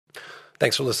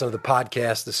Thanks for listening to the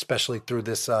podcast, especially through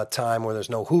this time where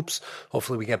there's no hoops.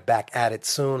 Hopefully we get back at it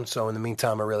soon. So in the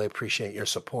meantime, I really appreciate your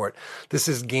support. This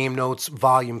is Game Notes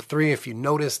Volume 3. If you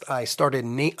noticed, I started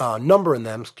numbering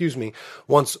them,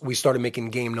 once we started making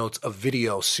Game Notes a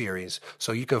video series.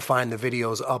 So you can find the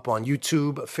videos up on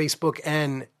YouTube, Facebook,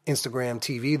 and Instagram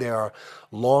TV. There are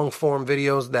long form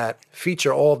videos that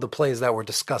feature all of the plays that we're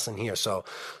discussing here. So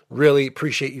really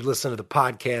appreciate you listening to the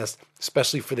podcast,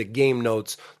 especially for the game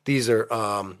notes. These are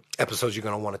episodes you're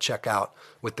going to want to check out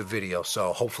with the video.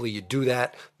 So hopefully you do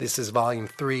that. This is Volume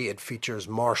 3. It features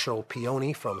Marshall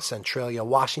Peone from Centralia,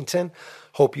 Washington.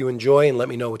 Hope you enjoy and let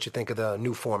me know what you think of the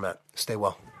new format. Stay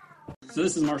well. So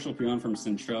this is Marshall Peone from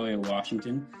Centralia,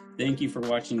 Washington. Thank you for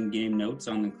watching Game Notes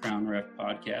on the Crown Ref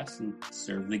podcast, and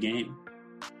serve the game.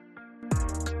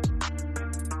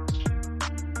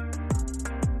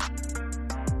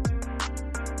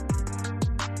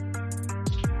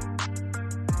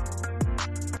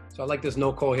 So I like this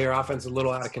no call here. Offense is a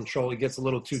little out of control. He gets a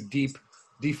little too deep.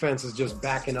 Defense is just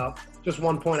backing up. Just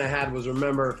one point I had was,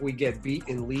 remember, if we get beat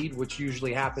in lead, which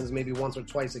usually happens maybe once or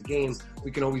twice a game,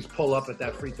 we can always pull up at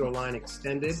that free throw line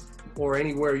extended or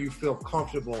anywhere you feel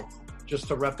comfortable just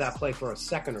to rep that play for a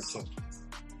second or two.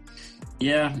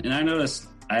 Yeah, and I noticed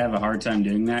I have a hard time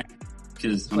doing that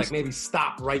because maybe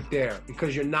stop right there,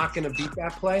 because you're not going to beat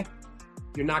that play.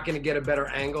 You're not going to get a better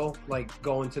angle like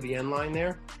going to the end line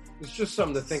there. It's just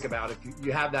something to think about if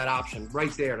you have that option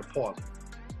right there to pause.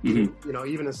 Mm-hmm. You know,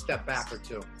 even a step back or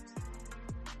two.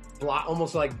 Block,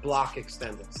 almost like block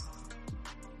extended.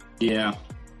 Yeah,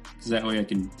 because that way I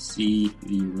can see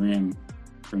the rim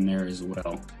from there as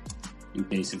well, in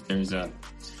case if there's a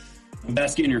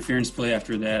basket interference play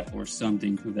after that or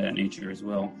something of that nature as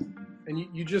well. And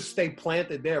you just stay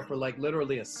planted there for like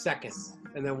literally a second.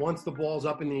 And then once the ball's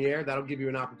up in the air, that'll give you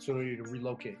an opportunity to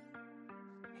relocate.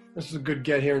 This is a good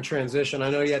get here in transition.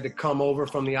 I know you had to come over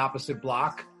from the opposite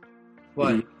block,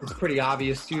 but it's pretty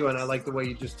obvious to you, and I like the way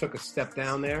you just took a step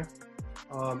down there.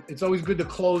 It's always good to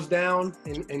close down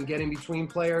and get in between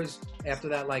players after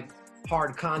that like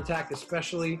hard contact,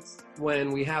 especially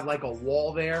when we have like a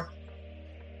wall there.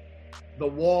 The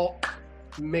wall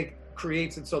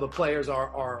creates it so the players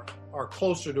are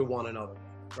closer to one another,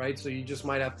 right? So you just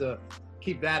might have to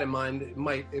keep that in mind. It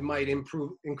might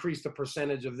increase the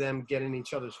percentage of them getting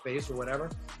each other's face or whatever.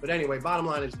 But anyway, bottom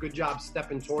line is good job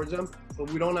stepping towards them, but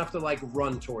we don't have to like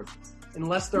run towards them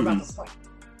unless they're about to fight.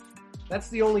 That's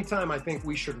the only time I think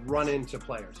we should run into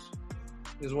players,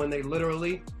 is when they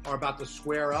literally are about to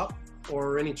square up or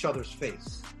are in each other's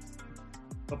face.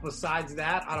 But besides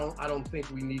that, I don't think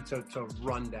we need to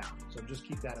run down. So just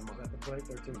keep that in mind. Is that the play,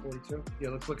 1342? Yeah,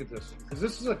 let's look at this. Because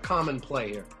this is a common play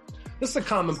here. This is a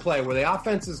common play where the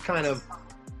offense is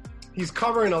he's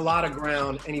covering a lot of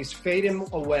ground and he's fading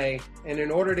away. And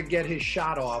in order to get his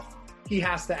shot off, he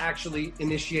has to actually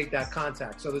initiate that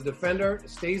contact. So the defender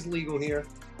stays legal here,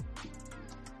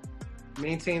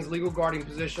 maintains legal guarding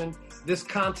position. This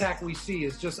contact we see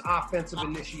is just offensive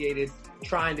initiated,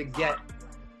 trying to get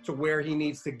to where he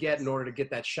needs to get in order to get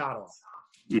that shot off.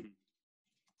 Yeah,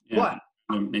 but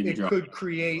it could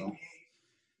create,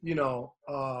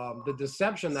 the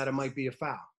deception that it might be a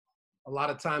foul. A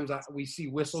lot of times we see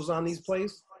whistles on these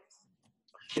plays.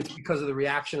 It's because of the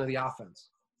reaction of the offense.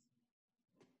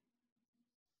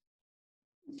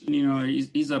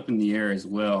 He's up in the air as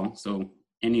well, so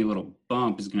any little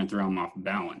bump is going to throw him off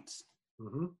balance.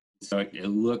 Mm-hmm. So it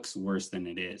looks worse than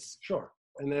it is. Sure.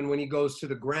 And then when he goes to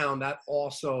the ground, that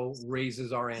also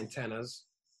raises our antennas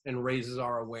and raises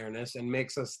our awareness and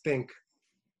makes us think,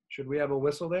 should we have a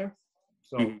whistle there?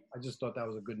 So I just thought that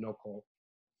was a good no call.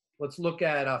 Let's look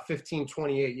at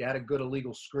 1528. You had a good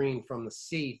illegal screen from the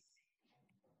C.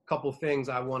 Couple things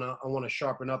I wanna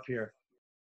sharpen up here.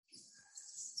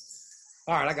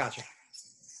 All right, I got you.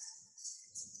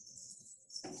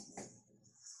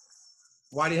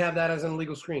 Why do you have that as an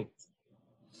illegal screen?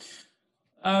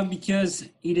 Because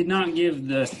he did not give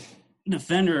the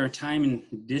defender time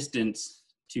and distance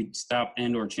to stop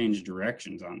and or change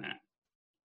directions on that.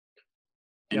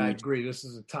 Yeah, I agree. This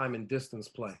is a time and distance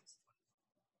play.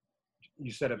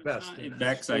 You said it best. A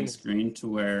backside screen to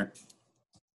where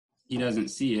he doesn't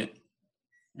see it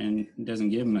and doesn't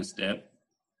give him a step.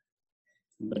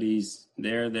 But he's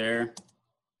there.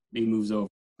 He moves over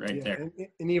there.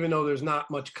 And even though there's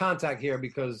not much contact here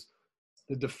because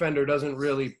the defender doesn't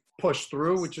really push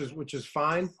through, which is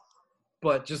fine,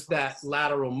 but just that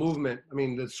lateral movement. I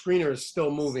mean, the screener is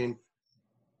still moving,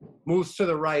 moves to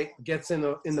the right, gets in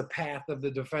the path of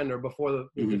the defender before the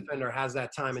defender has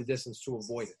that time and distance to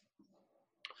avoid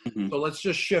it. So let's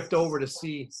just shift over to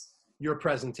see your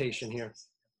presentation here.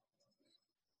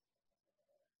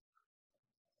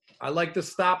 I like the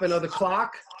stopping of the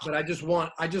clock, but I just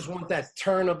want that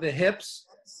turn of the hips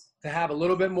to have a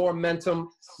little bit more momentum,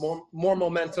 more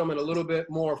momentum, and a little bit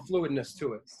more fluidness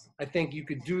to it. I think you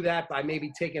could do that by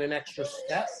maybe taking an extra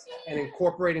step and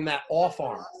incorporating that off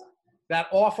arm. That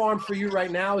off arm for you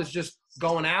right now is just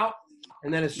going out,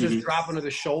 and then it's just dropping to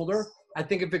the shoulder. I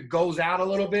think if it goes out a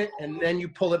little bit and then you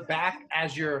pull it back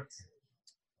as your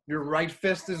right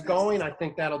fist is going, I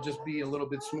think that'll just be a little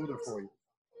bit smoother for you.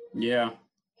 Yeah,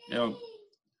 it'll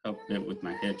help a bit with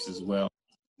my hips as well.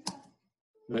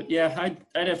 But yeah, I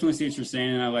definitely see what you're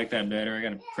saying, and I like that better. I got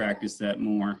to practice that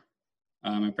more.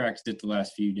 I practiced it the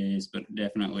last few days, but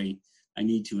definitely I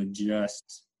need to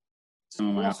adjust some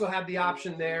of my. You also have the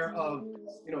option there of,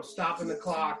 stopping the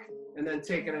clock and then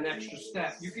taking an extra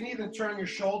step. You can even turn your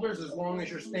shoulders as long as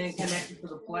you're staying connected to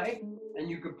the play, and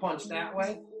you could punch that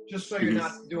way, just so you're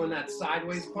not doing that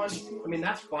sideways punch. I mean,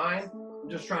 that's fine. I'm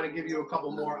just trying to give you a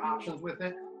couple more options with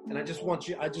it, and I just want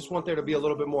there to be a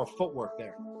little bit more footwork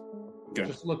there. Okay.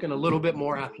 Just looking a little bit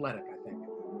more athletic, I think.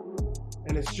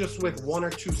 And it's just with one or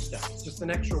two steps, just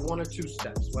an extra one or two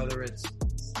steps, whether it's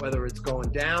going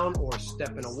down or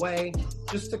stepping away,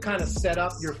 just to kind of set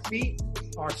up your feet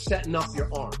or setting up your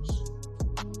arms.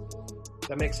 Does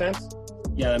that make sense?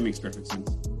 Yeah, that makes perfect sense.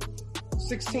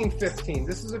 16-15.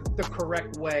 This is the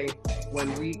correct way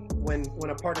when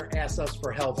a partner asks us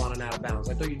for help on an out of bounds.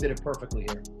 I thought you did it perfectly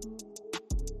here.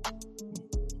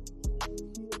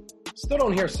 Still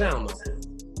don't hear sound though.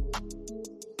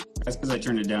 That's because I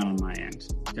turned it down on my end.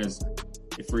 Because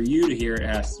for you to hear, it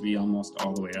has to be almost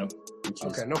all the way up.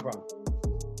 Okay, no problem.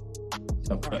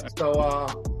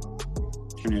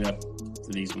 Turn it up to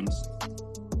these ones.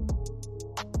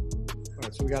 All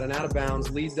right, so we got an out of bounds.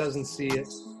 Lead doesn't see it.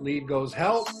 Lead goes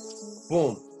help.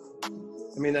 Boom.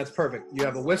 I mean, that's perfect. You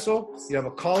have a whistle, you have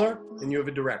a color, and you have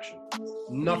a direction.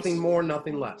 Nothing more,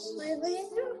 nothing less. A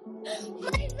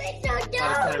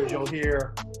lot of times you'll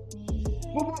hear,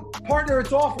 boop, boop, partner,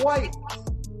 it's off white.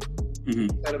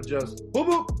 Instead of just, boop,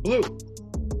 boop, blue.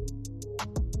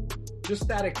 Just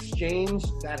that exchange,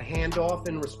 that handoff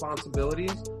and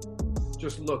responsibilities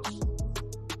just looks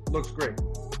great.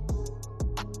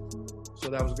 So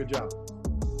that was a good job.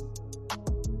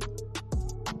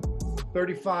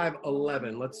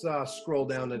 35-11. Let's scroll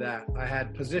down to that. I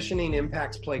had positioning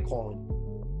impacts play calling.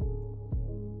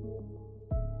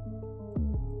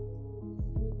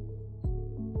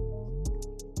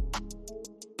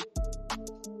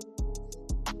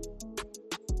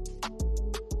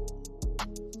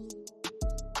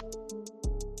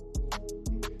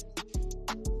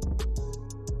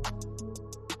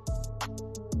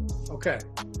 Okay.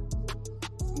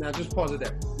 Now just pause it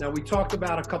there. Now we talked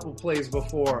about a couple plays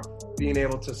before being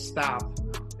able to stop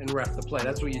and ref the play.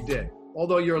 That's what you did.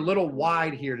 Although you're a little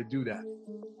wide here to do that.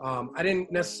 I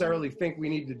didn't necessarily think we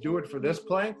need to do it for this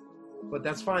play, but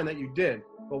that's fine that you did.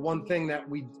 But one thing that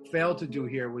we failed to do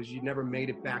here was you never made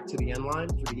it back to the end line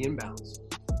for the inbounds.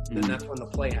 And that's when the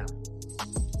play happened.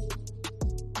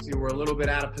 See, we're a little bit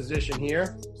out of position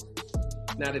here.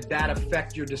 Now, did that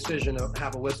affect your decision to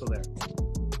have a whistle there?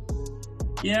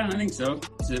 Yeah, I think so.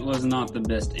 Because it was not the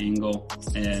best angle.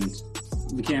 And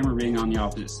the camera being on the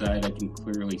opposite side, I can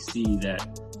clearly see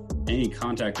that any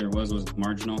contact there was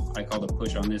marginal. I called a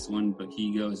push on this one, but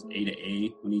he goes A to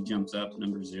A when he jumps up,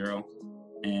 number 0.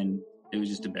 And it was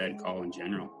just a bad call in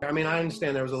general. I mean, I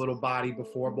understand there was a little body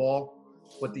before ball,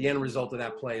 but the end result of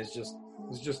that play is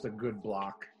just a good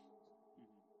block.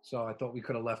 So I thought we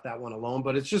could have left that one alone,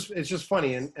 but it's just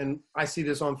funny. And I see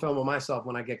this on film of myself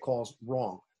when I get calls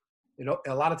wrong.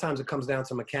 A lot of times it comes down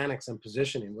to mechanics and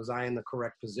positioning. Was I in the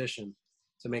correct position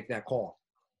to make that call?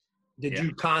 Did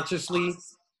you consciously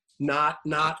not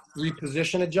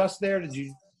reposition adjust there? Did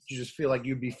you just feel like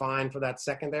you'd be fine for that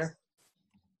second there?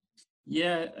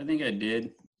 Yeah, I think I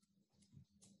did.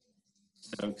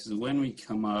 So, because when we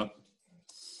come up,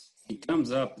 he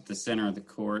comes up at the center of the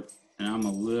court, and I'm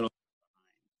a little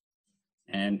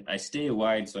behind. And I stay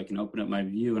wide so I can open up my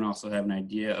view and also have an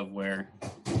idea of where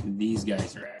these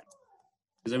guys are at.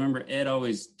 Because I remember Ed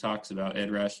always talks about,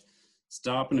 Ed Rush,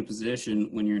 stop in a position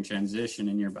when you're in transition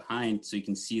and you're behind so you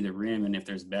can see the rim and if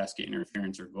there's basket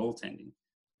interference or goaltending.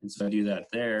 And so I do that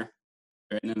there,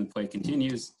 right? And then the play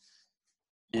continues.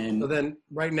 And so then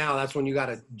right now, that's when you got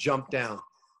to jump down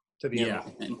to the end.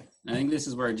 Yeah, and I think this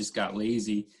is where I just got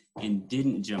lazy and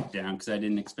didn't jump down because I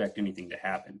didn't expect anything to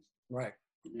happen. Right.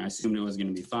 I assumed it was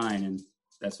going to be fine, and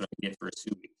that's what I get for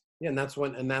assuming. Yeah, and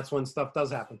that's when stuff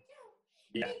does happen.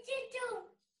 Yeah.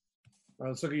 All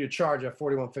right, let's look at your charge at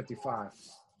 41.55.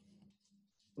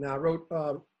 Now I wrote,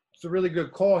 it's a really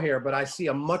good call here, but I see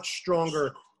a much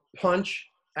stronger punch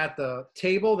at the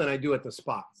table than I do at the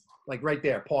spot. Like right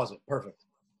there, pause it. Perfect.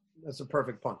 That's a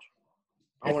perfect punch.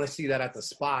 I want to see that at the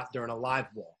spot during a live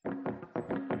ball.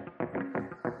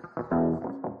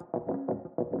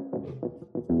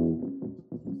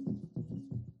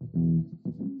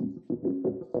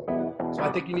 So I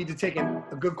think you need to take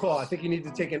a good call. I think you need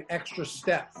to take an extra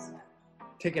step.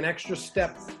 Take an extra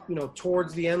step,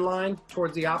 towards the end line,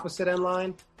 towards the opposite end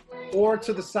line, or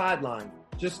to the sideline,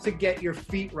 just to get your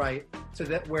feet right to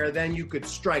that where then you could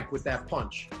strike with that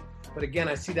punch. But again,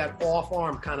 I see that off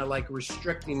arm kind of like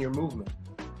restricting your movement.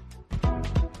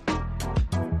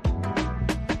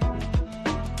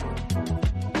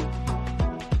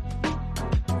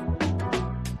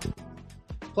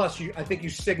 Plus, I think you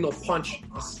signal punch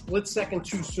a split second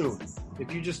too soon.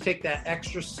 If you just take that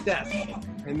extra step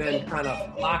and then kind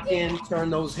of lock in, turn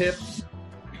those hips,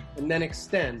 and then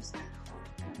extend.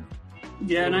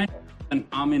 Yeah, and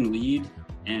I'm in lead,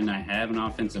 and I have an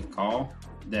offensive call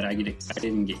that I get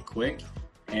excited and get quick.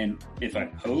 And if I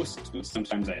post, which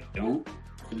sometimes I don't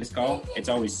for this call, it's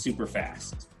always super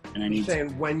fast. And I need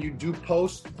saying when you do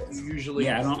post, you usually...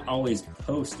 Yeah, I don't always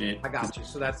post it. I got you.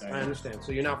 So I understand.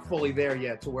 So you're not fully there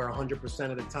yet to where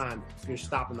 100% of the time you're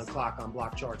stopping the clock on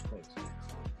block charge plays.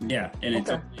 Yeah, and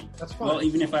okay. That's fine. Well,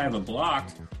 even if I have a block,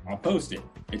 I'll post it.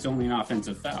 It's only an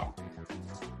offensive foul.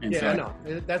 And I know.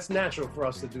 That's natural for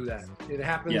us to do that. It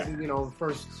happens,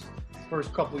 first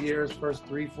couple years, first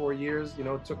 3-4 years.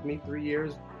 It took me 3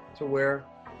 years to where,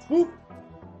 whoop,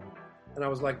 and I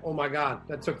was like, oh my God,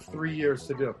 that took 3 years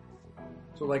to do.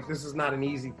 So like, this is not an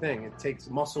easy thing. It takes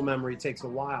muscle memory, takes a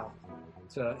while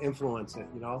to influence it,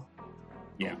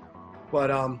 Yeah.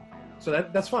 But, so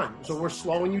that's fine. So we're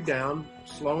slowing you down,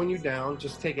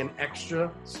 just take an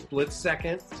extra split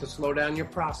second to slow down your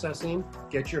processing,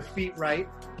 get your feet right,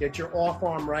 get your off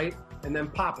arm right, and then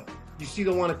pop it. You see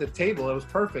the one at the table, it was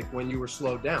perfect when you were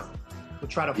slowed down. We'll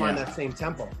try to find that same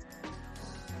tempo.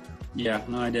 Yeah,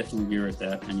 no, I definitely agree with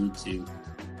that. I need to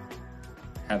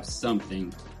have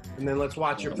something. And then let's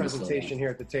watch your presentation here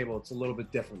at the table. It's a little bit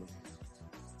different.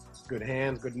 Good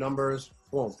hands, good numbers.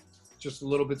 Boom. Just a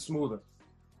little bit smoother.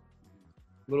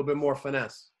 A little bit more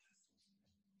finesse.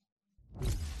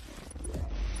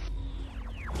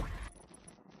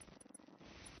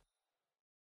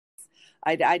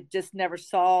 I just never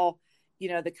saw,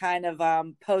 the kind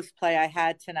of post play I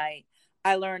had tonight.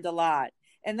 I learned a lot.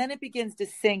 And then it begins to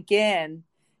sink in,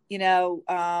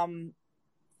 I'm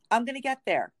going to get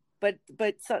there. But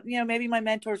so, maybe my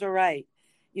mentors are right.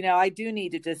 I do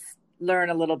need to just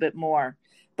learn a little bit more.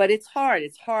 But it's hard.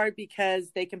 It's hard because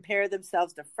they compare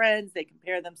themselves to friends. They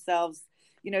compare themselves,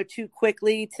 too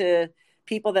quickly to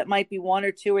people that might be 1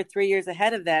 or 2 or 3 years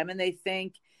ahead of them. And they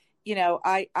think,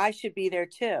 I should be there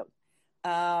too.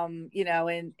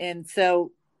 And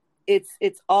so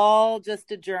it's all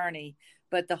just a journey.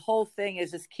 But the whole thing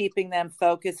is just keeping them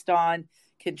focused on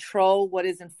control what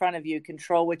is in front of you,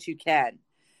 control what you can,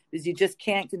 because you just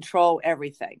can't control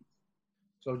everything.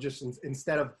 So just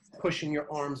instead of pushing your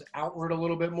arms outward a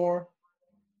little bit more,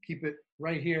 keep it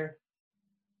right here.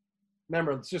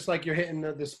 Remember, it's just like you're hitting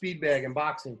the speed bag in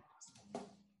boxing. I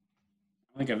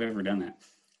don't think I've ever done that.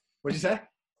 What'd you say?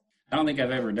 I don't think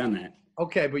I've ever done that.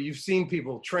 Okay, but you've seen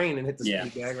people train and hit the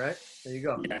speed bag, right? There you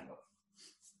go. Yeah.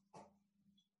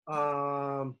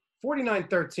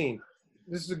 49-13.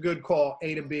 This is a good call,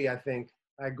 A to B, I think.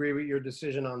 I agree with your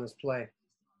decision on this play.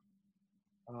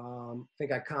 I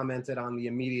think I commented on the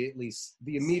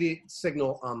immediate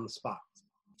signal on the spot.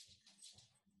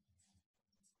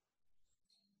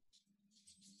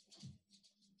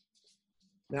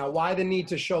 Now, why the need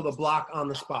to show the block on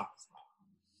the spot?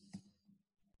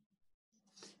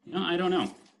 I don't know.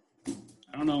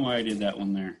 I don't know why I did that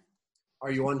one there.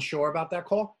 Are you unsure about that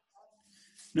call?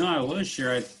 No, I was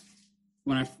sure.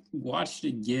 When I watched it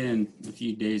again a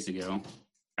few days ago,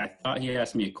 I thought he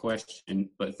asked me a question,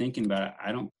 but thinking about it,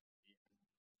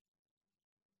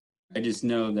 I just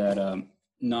know that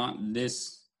not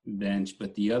this bench,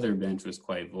 but the other bench was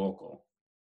quite vocal.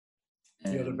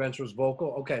 And the other bench was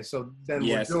vocal? Okay, so then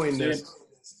we're doing this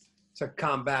to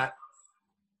combat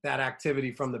that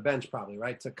activity from the bench probably,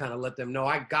 right? To kind of let them know,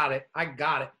 I got it.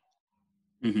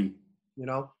 Mm-hmm.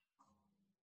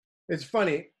 It's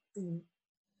funny.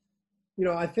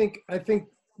 I think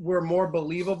we're more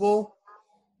believable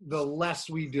the less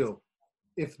we do.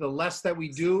 If the less that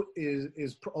we do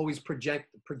is always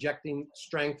projecting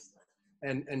strength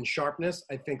and sharpness,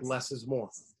 I think less is more.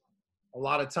 A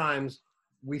lot of times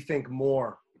we think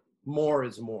more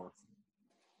is more.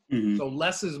 Mm-hmm. So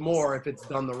less is more if it's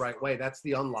done the right way. That's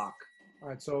the unlock. All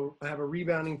right, so I have a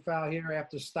rebounding foul here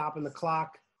after stopping the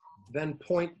clock, then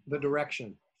point the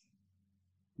direction.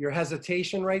 Your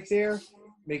hesitation right there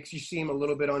makes you seem a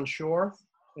little bit unsure,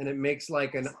 and it makes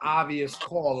like an obvious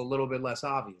call a little bit less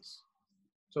obvious.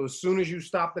 So as soon as you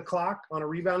stop the clock on a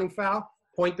rebounding foul,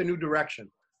 point the new direction.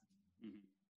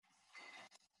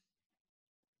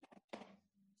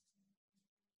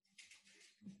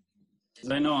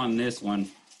 Because I know on this one,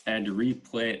 I had to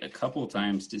replay it a couple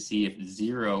times to see if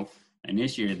 0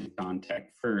 initiated the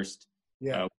contact first.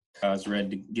 Yeah. Caused red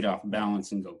to get off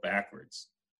balance and go backwards.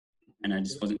 And I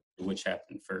just wasn't sure which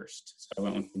happened first. So I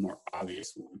went with the more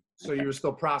obvious one. So you were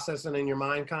still processing in your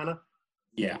mind, kind of?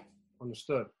 Yeah.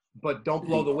 Understood. But don't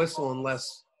blow the whistle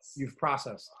unless you've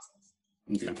processed.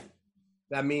 Okay.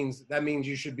 That means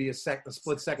you should be a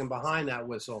split second behind that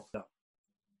whistle. I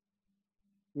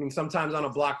mean, sometimes on a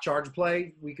block charge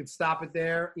play, we could stop it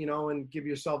there, and give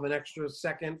yourself an extra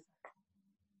second,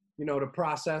 to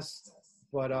process.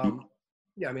 But,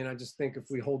 yeah, I mean, I just think if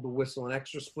we hold the whistle an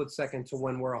extra split second to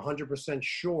when we're 100%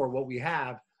 sure what we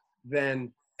have,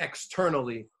 then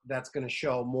externally that's going to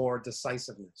show more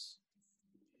decisiveness.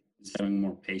 Just having a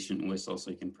more patient whistle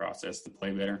so you can process the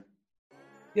play better.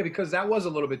 Yeah, because that was a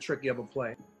little bit tricky of a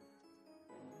play.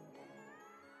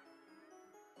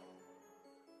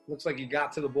 Looks like you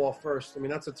got to the ball first. I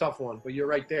mean, that's a tough one, but you're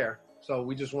right there. So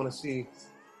we just want to see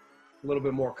a little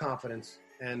bit more confidence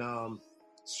and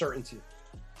certainty.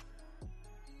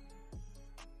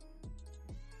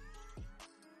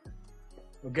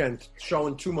 Again,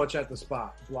 showing too much at the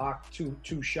spot. Block,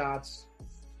 two shots.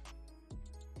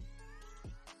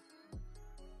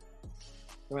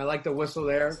 I like the whistle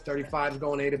there. 35 is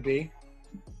going A to B.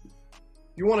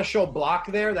 You want to show block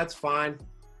there, that's fine.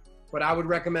 But I would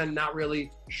recommend not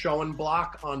really showing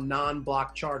block on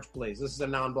non-block charge plays. This is a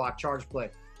non-block charge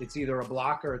play. It's either a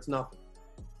block or it's nothing.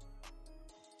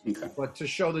 Okay. But to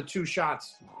show the 2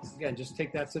 shots, again, just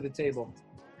take that to the table.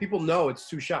 People know it's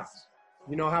 2 shots.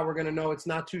 You know how we're going to know it's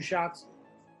not 2 shots?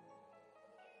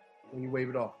 When you wave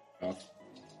it off.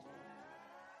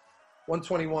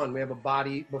 121, we have a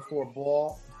body before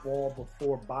ball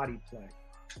before body play.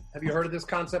 Have you heard of this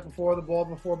concept before, the ball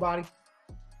before body?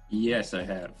 Yes, I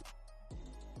have.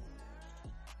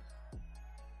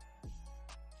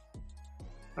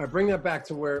 All right, bring that back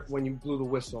to when you blew the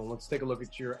whistle. Let's take a look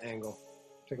at your angle.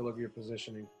 Take a look at your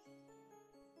positioning.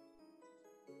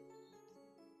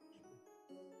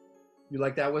 You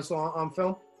like that whistle on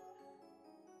film?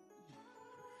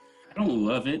 I don't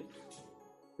love it.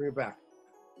 Bring it back.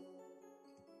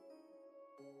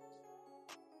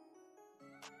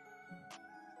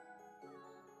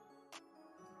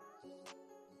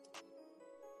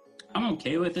 I'm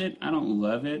okay with it. I don't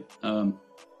love it.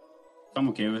 I'm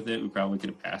okay with it. We probably could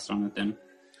have passed on it then.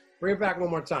 Bring it back one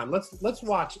more time. Let's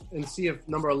watch and see if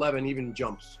number 11 even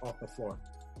jumps off the floor.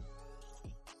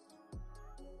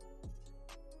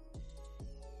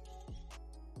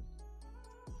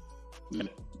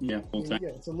 Yeah, full time. Yeah,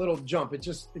 it's a little jump. It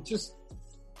just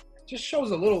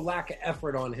shows a little lack of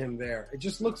effort on him there. It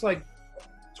just looks like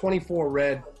 24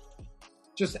 red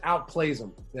just outplays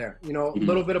him there. A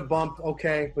little bit of bump,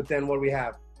 okay, but then what do we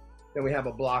have? Then we have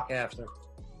a block after.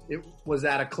 Was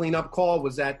that a cleanup call?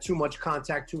 Was that too much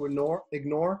contact to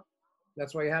ignore?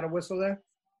 That's why you had a whistle there?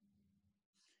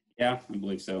 Yeah, I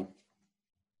believe so.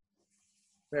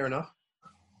 Fair enough.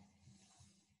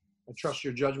 I trust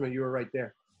your judgment. You were right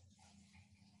there.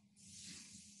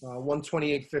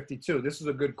 128-52. This is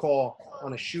a good call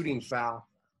on a shooting foul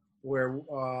where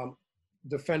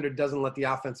defender doesn't let the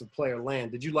offensive player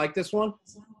land. Did you like this one?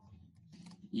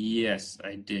 Yes,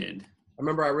 I did. I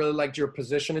remember I really liked your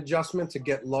position adjustment to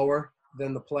get lower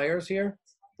than the players here.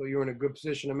 So you were in a good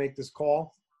position to make this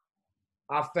call.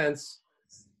 Offense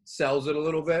sells it a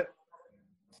little bit.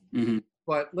 Mm-hmm.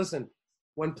 But listen,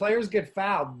 when players get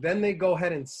fouled, then they go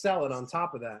ahead and sell it on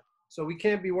top of that. So we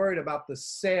can't be worried about the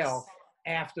sale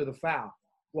after the foul.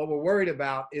 What we're worried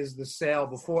about is the sale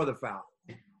before the foul.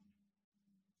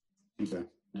 Okay,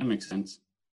 that makes sense.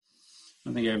 I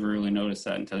don't think I ever really noticed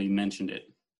that until you mentioned it.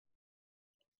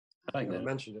 I like that. I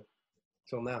mentioned it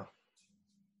till now.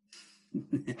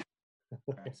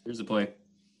 All right, so here's the play.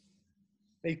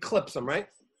 He clips him, right?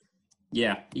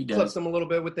 Yeah, he does. Clips him a little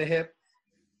bit with the hip.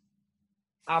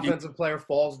 Offensive player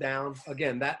falls down.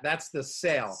 Again, that's the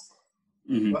sale.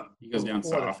 Mm-hmm. He goes down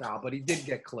before soft. The foul, but he did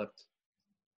get clipped.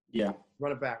 Yeah.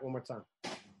 Run it back one more time.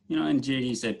 And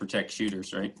JD said protect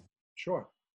shooters, right? Sure.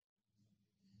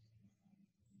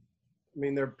 I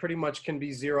mean, there pretty much can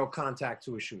be zero contact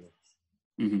to a shooter.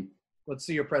 Mm-hmm. Let's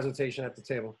see your presentation at the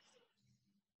table.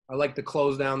 I like the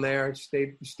close down there.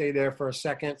 Stay there for a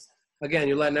second. Again,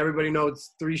 you're letting everybody know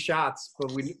it's 3 shots,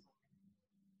 but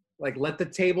let the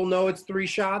table know it's 3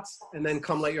 shots, and then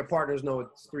come let your partners know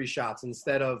it's 3 shots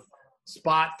instead of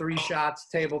Spot 3 shots,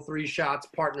 table 3 shots,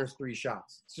 partners 3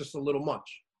 shots. It's just a little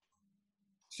much.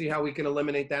 See how we can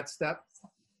eliminate that step?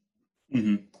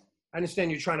 Mm-hmm. I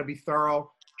understand you're trying to be thorough,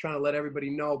 trying to let everybody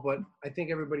know, but I think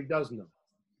everybody does know.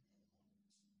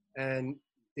 And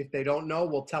if they don't know,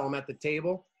 we'll tell them at the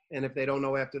table. And if they don't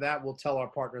know after that, we'll tell our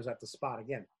partners at the spot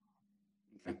again.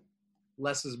 Okay.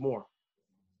 Less is more.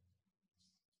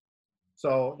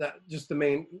 So that just the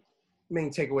main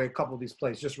takeaway, a couple of these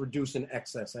plays, just reduce in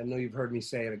excess. I know you've heard me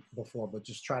say it before, but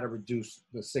just try to reduce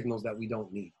the signals that we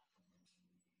don't need.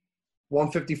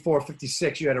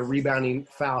 154-56, you had a rebounding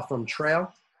foul from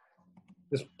Trail.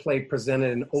 This play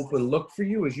presented an open look for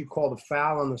you as you call the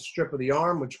foul on the strip of the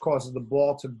arm, which causes the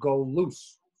ball to go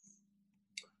loose.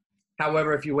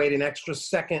 However, if you wait an extra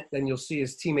second, then you'll see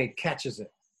his teammate catches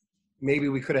it. Maybe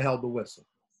we could have held the whistle.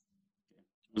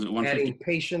 Was it 150? Adding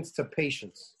patience to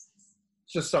patience.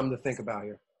 It's just something to think about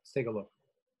here. Let's take a look.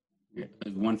 Yeah,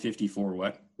 154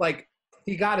 what? Like,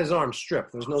 he got his arm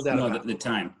stripped. There's no doubt about it. The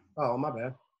time. Oh, my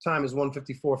bad. Time is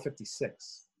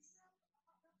 154-56.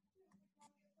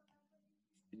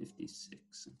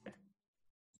 56. Okay.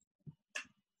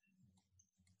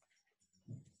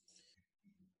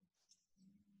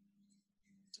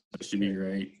 That should be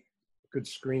right. Good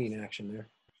screening action there.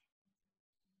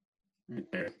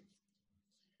 Right there.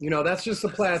 You know, that's just the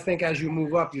play. I think as you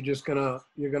move up, you're gonna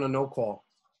no call.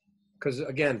 Because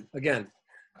again,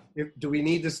 do we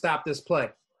need to stop this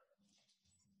play?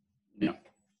 No.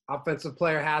 Offensive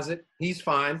player has it. He's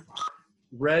fine.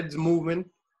 Red's moving.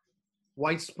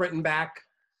 White's sprinting back.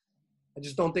 I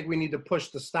just don't think we need to push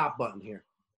the stop button here.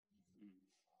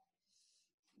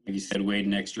 Like you said, wait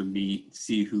an extra beat,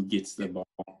 see who gets the ball.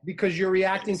 Because you're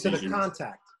reacting to the Decisions.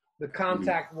 contact. The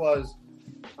contact was,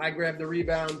 I grab the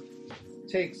rebound,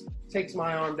 takes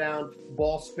my arm down,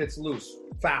 ball spits loose,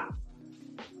 foul.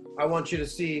 I want you to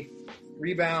see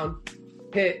rebound,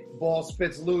 hit, ball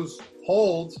spits loose,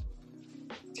 hold,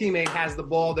 teammate has the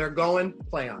ball, they're going,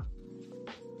 play on.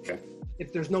 Okay.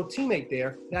 If there's no teammate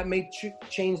there, that may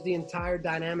change the entire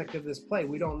dynamic of this play.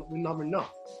 We never know.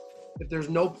 If there's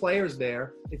no players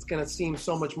there, it's going to seem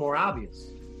so much more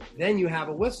obvious. Then you have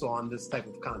a whistle on this type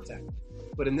of contact.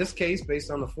 But in this case, based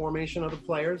on the formation of the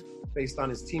players, based on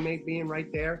his teammate being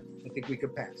right there, I think we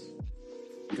could pass.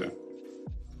 Okay.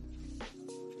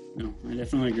 No, I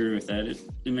definitely agree with that.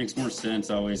 It makes more sense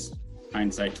always,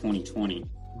 hindsight 2020.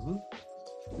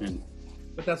 Mm-hmm. And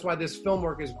but that's why this film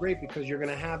work is great, because you're going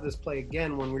to have this play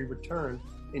again when we return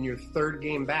in your third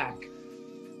game back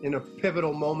in a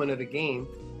pivotal moment of the game,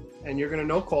 and you're going to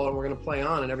no call and we're going to play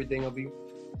on and everything will be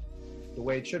the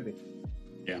way it should be.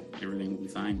 yeah, everything will be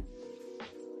fine.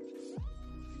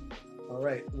 All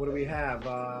right, what do we have?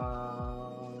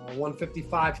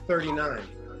 155-39.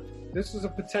 This is a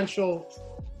potential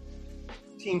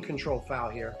team control foul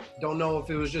here. Don't know if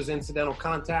it was just incidental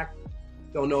contact.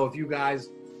 Don't know if you guys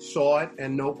saw it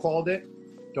and no called it.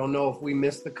 Don't know if we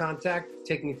missed the contact.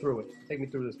 Take me through it. Take me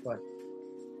through this play.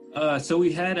 So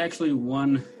we had actually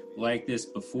one like this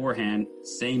beforehand,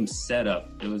 same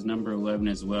setup. It was number 11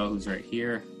 as well, who's right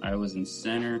here. I was in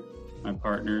center. My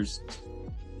partners,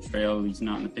 Trail, he's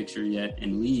not in the picture yet,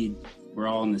 and Lead, we're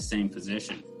all in the same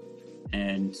position.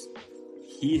 And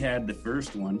he had the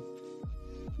first one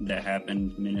that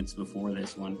happened minutes before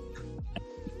this one.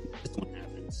 This one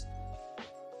happens.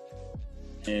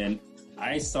 And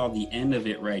I saw the end of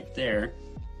it right there,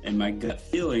 and my gut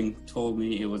feeling told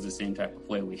me it was the same type of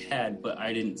play we had, but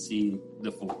I didn't see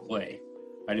the full play.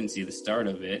 I didn't see the start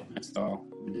of it. I saw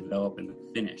the develop and the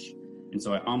finish. And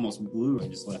so I almost blew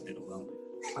and just left it alone.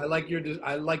 I like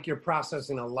your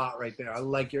processing a lot right there. I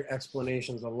like your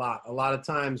explanations a lot. A lot of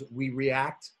times we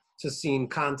react to seeing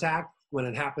contact when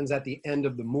it happens at the end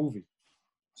of the movie.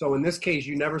 So in this case,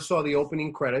 you never saw the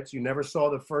opening credits. You never saw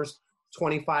the first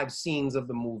 25 scenes of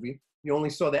the movie. You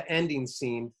only saw the ending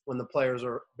scene when the players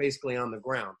are basically on the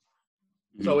ground.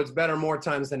 Mm-hmm. So it's better more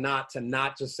times than not to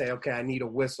not just say, okay, I need a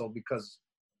whistle because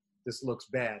this looks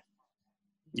bad.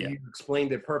 Yeah. You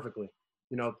explained it perfectly.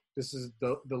 You know, this is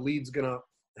the lead's going to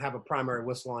have a primary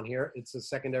whistle on here. It's a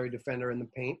secondary defender in the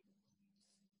paint.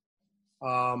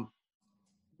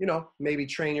 You know, maybe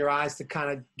train your eyes to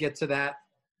kind of get to that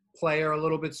player a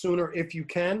little bit sooner if you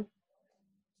can.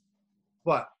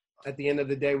 But at the end of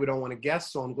the day, we don't want to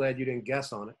guess, so I'm glad you didn't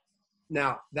guess on it.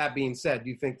 Now, that being said, do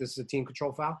you think this is a team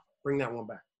control foul? Bring that one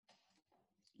back.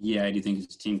 Yeah, I do think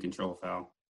it's a team control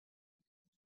foul.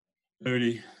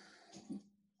 30.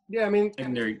 Yeah, I mean,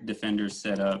 secondary defenders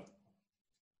set up.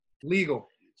 Legal.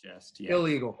 Just, yeah.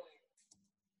 Illegal.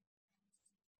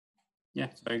 Yeah,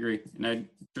 so I agree. And I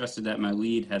trusted that my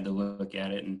lead had to look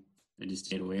at it, and I just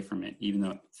stayed away from it, even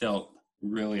though it felt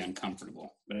really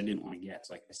uncomfortable, but I didn't want to guess,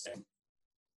 like I said.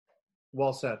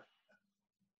 Well said.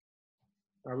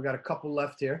 All right, we got a couple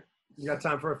left here. You got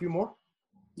time for a few more?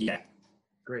 Yeah.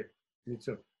 Great. Me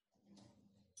too.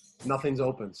 Nothing's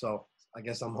open, so I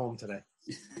guess I'm home today.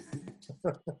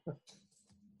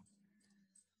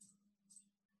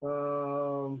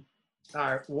 All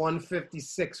right,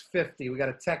 156.50. We got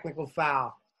a technical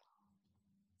foul.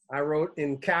 I wrote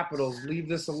in capitals, leave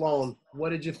this alone. What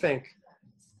did you think?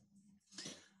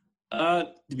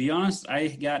 To be honest, I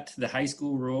got the high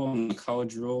school rule and the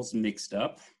college rules mixed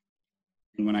up.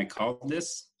 And when I called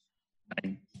this,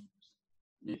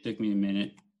 it took me a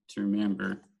minute to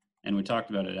remember. And we talked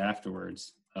about it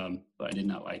afterwards, but I did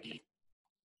not like it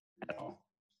at all.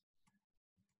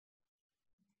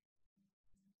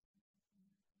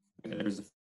 Okay, there's the.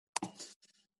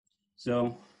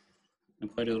 So I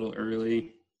played a little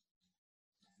early.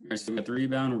 All right, so we got the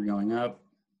rebound. We're going up.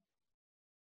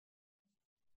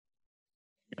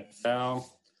 Got the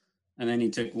foul. And then he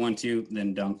took 1-2,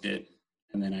 then dunked it.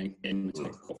 And then I gave him a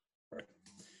technical for it.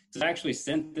 So I actually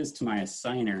sent this to my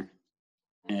assigner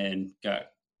and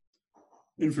got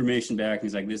information back.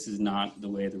 He's like, this is not the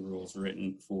way the rule's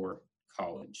written for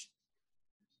college.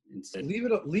 Instead, Leave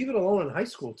it alone in high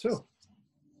school too.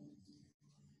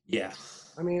 Yeah.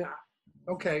 I mean,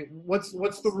 okay, what's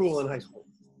the rule in high school?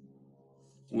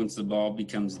 Once the ball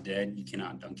becomes dead, you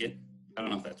cannot dunk it. I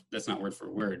don't know if that's not word for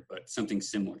word, but something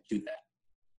similar to that.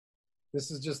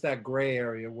 This is just that gray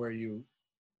area where you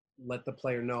let the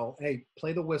player know, hey,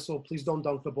 play the whistle. Please don't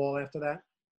dunk the ball after that.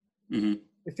 Mm-hmm.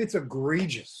 If it's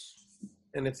egregious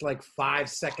and it's like 5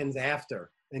 seconds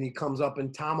after and he comes up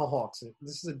and tomahawks it,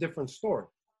 this is a different story.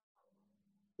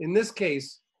 In this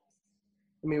case,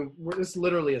 I mean, this is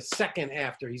literally a second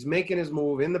after. He's making his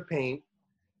move in the paint,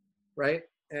 right?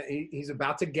 He's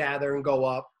about to gather and go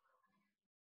up.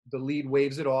 The lead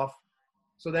waves it off.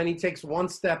 So then he takes one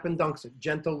step and dunks it.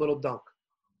 Gentle little dunk.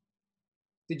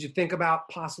 Did you think about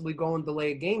possibly going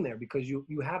delay a game there? Because you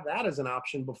have that as an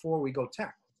option before we go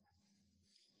tech.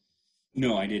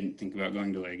 No, I didn't think about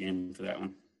going delay a game for that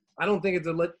one. I don't think it's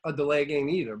a delay game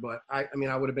either, but I mean,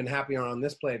 I would have been happier on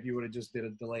this play if you would have just did a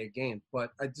delay game.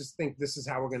 But I just think this is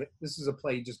this is a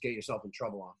play you just get yourself in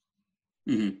trouble on.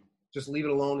 Mm-hmm. Just leave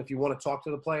it alone. If you want to talk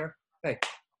to the player, hey,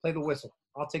 play the whistle.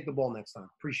 I'll take the ball next time.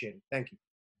 Appreciate it. Thank you.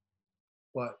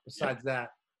 But besides that,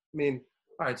 I mean,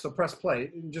 all right, so press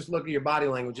play. Just look at your body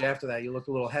language after that. You look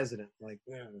a little hesitant. Like,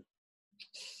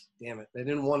 damn it. They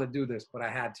didn't want to do this, but I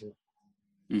had to.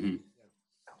 Mm-hmm.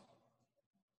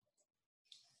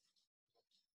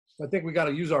 I think we got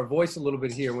to use our voice a little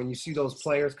bit here. When you see those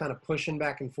players kind of pushing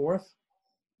back and forth,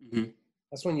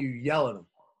 that's when you yell at them.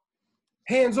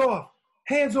 Hands off,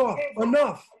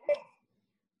 enough.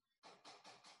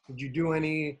 Did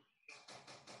you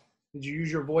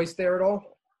use your voice there at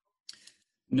all?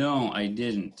 No, I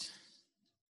didn't.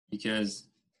 Because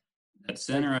at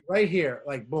center. Right here,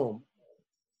 like boom.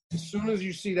 As soon as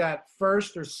you see that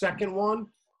first or second one,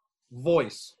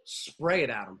 voice, spray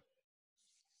it at them.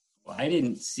 Well, I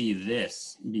didn't see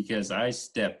this because I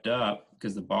stepped up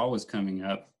because the ball was coming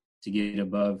up to get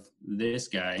above this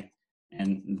guy.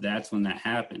 And that's when that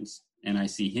happens. And I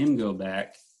see him go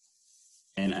back.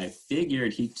 And I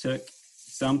figured he took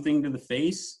something to the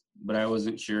face, but I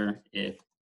wasn't sure if.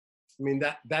 I mean,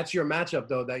 that's your matchup,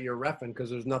 though, that you're reffing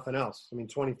because there's nothing else. I mean,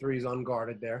 23 is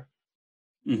unguarded there.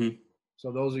 Mm-hmm.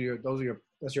 So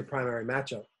that's your primary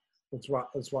matchup.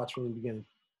 Let's watch from the beginning.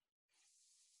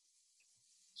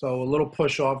 So a little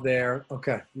push off there.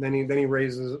 Okay. And then he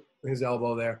raises his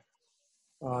elbow there.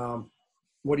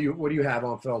 What do you have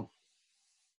on film?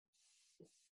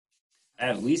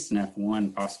 At least an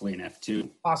F1, possibly an F2.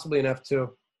 Possibly an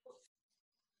F2.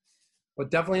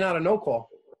 But definitely not a no call.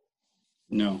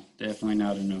 No, definitely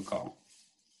not a no call.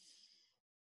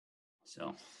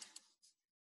 So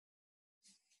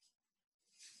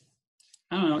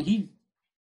I don't know.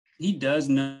 He does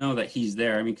know that he's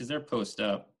there. I mean, because they're post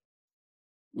up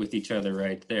with each other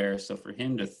right there. So for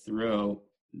him to throw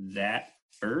that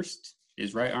first,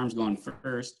 his right arm's going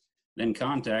first, then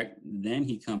contact, then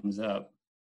he comes up.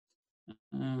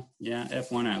 Yeah,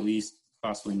 F1 at least,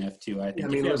 possibly an F2. I think. I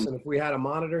mean, listen, if we had a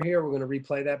monitor here, we're going to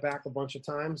replay that back a bunch of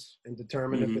times and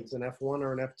determine if it's an F1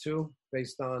 or an F2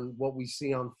 based on what we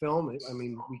see on film. I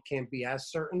mean, we can't be as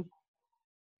certain,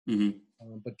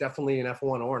 but definitely an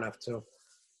F1 or an F2.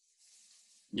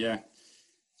 Yeah.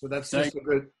 So that's just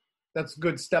a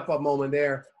good step-up moment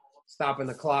there. Stopping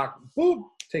the clock, boop,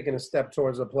 taking a step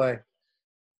towards the play.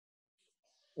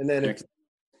 And then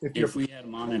if we had a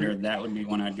monitor, that would be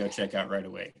one I'd go check out right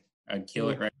away. I'd kill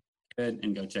it right good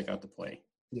and go check out the play.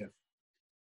 Yeah.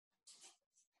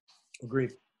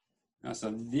 Agreed.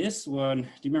 So this one, do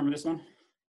you remember this one?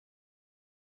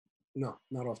 No,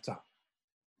 not off top.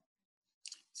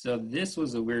 So this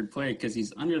was a weird play because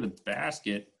he's under the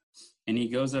basket and he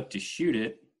goes up to shoot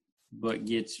it, but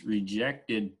gets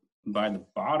rejected by the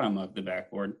bottom of the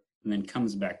backboard and then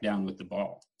comes back down with the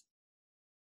ball.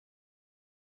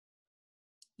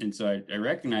 And so I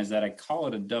recognize that. I call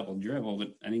it a double dribble,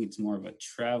 but I think it's more of a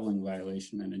traveling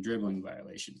violation than a dribbling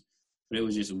violation. But it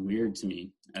was just weird to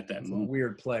me at that moment. A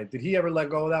weird play. Did he ever let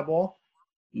go of that ball?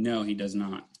 No, he does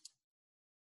not.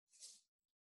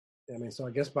 I mean, so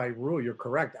I guess by rule, you're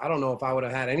correct. I don't know if I would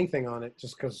have had anything on it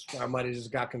just because I might have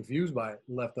just got confused by it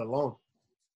and left it alone.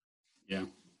 Yeah.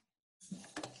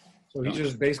 So he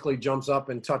just basically jumps up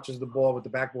and touches the ball with the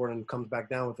backboard and comes back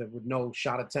down with it with no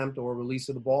shot attempt or release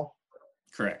of the ball?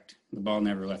 Correct. The ball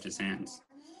never left his hands.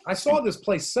 I saw this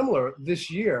play similar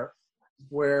this year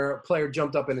where a player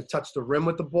jumped up and it touched the rim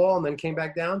with the ball and then came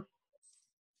back down.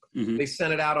 Mm-hmm. They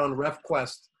sent it out on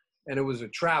RefQuest, and it was a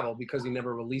travel because he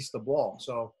never released the ball.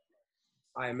 So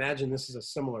I imagine this is a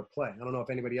similar play. I don't know if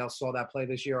anybody else saw that play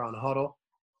this year on Huddle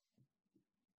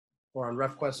or on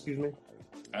RefQuest, excuse me.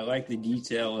 I like the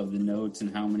detail of the notes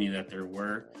and how many that there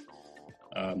were.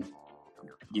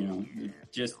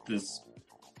 Just the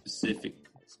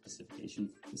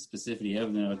specificity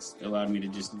of the notes allowed me to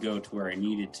just go to where I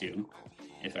needed to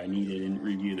if I needed and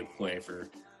review the play for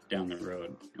down the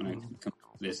road when I come to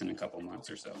this in a couple months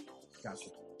or so. Gotcha.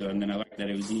 So, and then I like that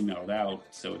it was emailed out,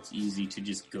 so it's easy to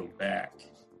just go back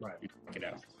and check it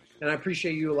out. And I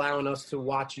appreciate you allowing us to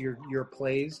watch your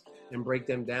plays and break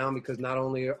them down, because not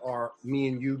only are me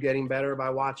and you getting better by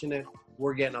watching it,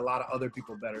 we're getting a lot of other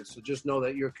people better. So just know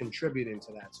that you're contributing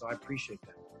to that. So I appreciate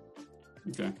that.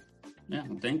 Okay. Yeah,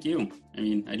 well, thank you. I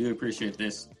mean, I do appreciate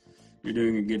this. You're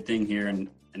doing a good thing here, and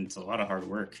it's a lot of hard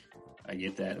work. I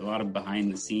get that. A lot of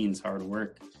behind-the-scenes hard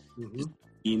work. Mm-hmm. Just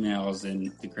emails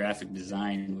and the graphic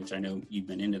design, which I know you've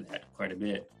been into that quite a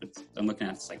bit. But I'm looking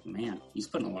at it, it's like, man, he's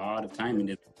putting a lot of time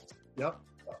into this. Yep.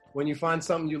 When you find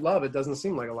something you love, it doesn't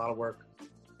seem like a lot of work.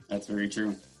 That's very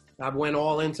true. I went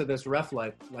all into this ref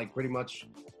life, like pretty much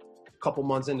a couple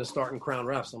months into starting Crown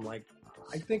Refs. I'm like,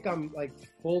 I think I'm like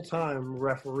full-time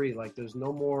referee. Like there's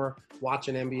no more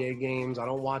watching NBA games. I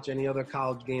don't watch any other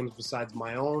college games besides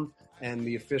my own and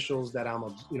the officials that I'm,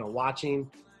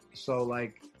 watching. So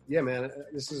like, yeah, man,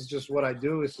 this is just what I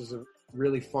do. This is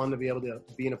really fun to be able to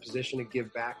be in a position to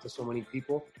give back to so many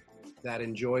people that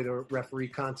enjoy the referee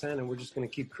content. And we're just going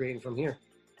to keep creating from here.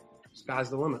 Sky's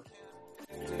the limit.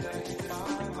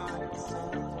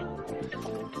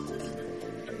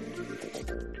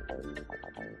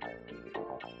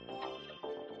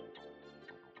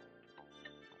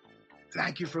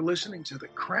 Thank you for listening to the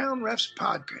Crown Refs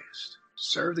podcast.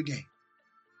 Serve the game.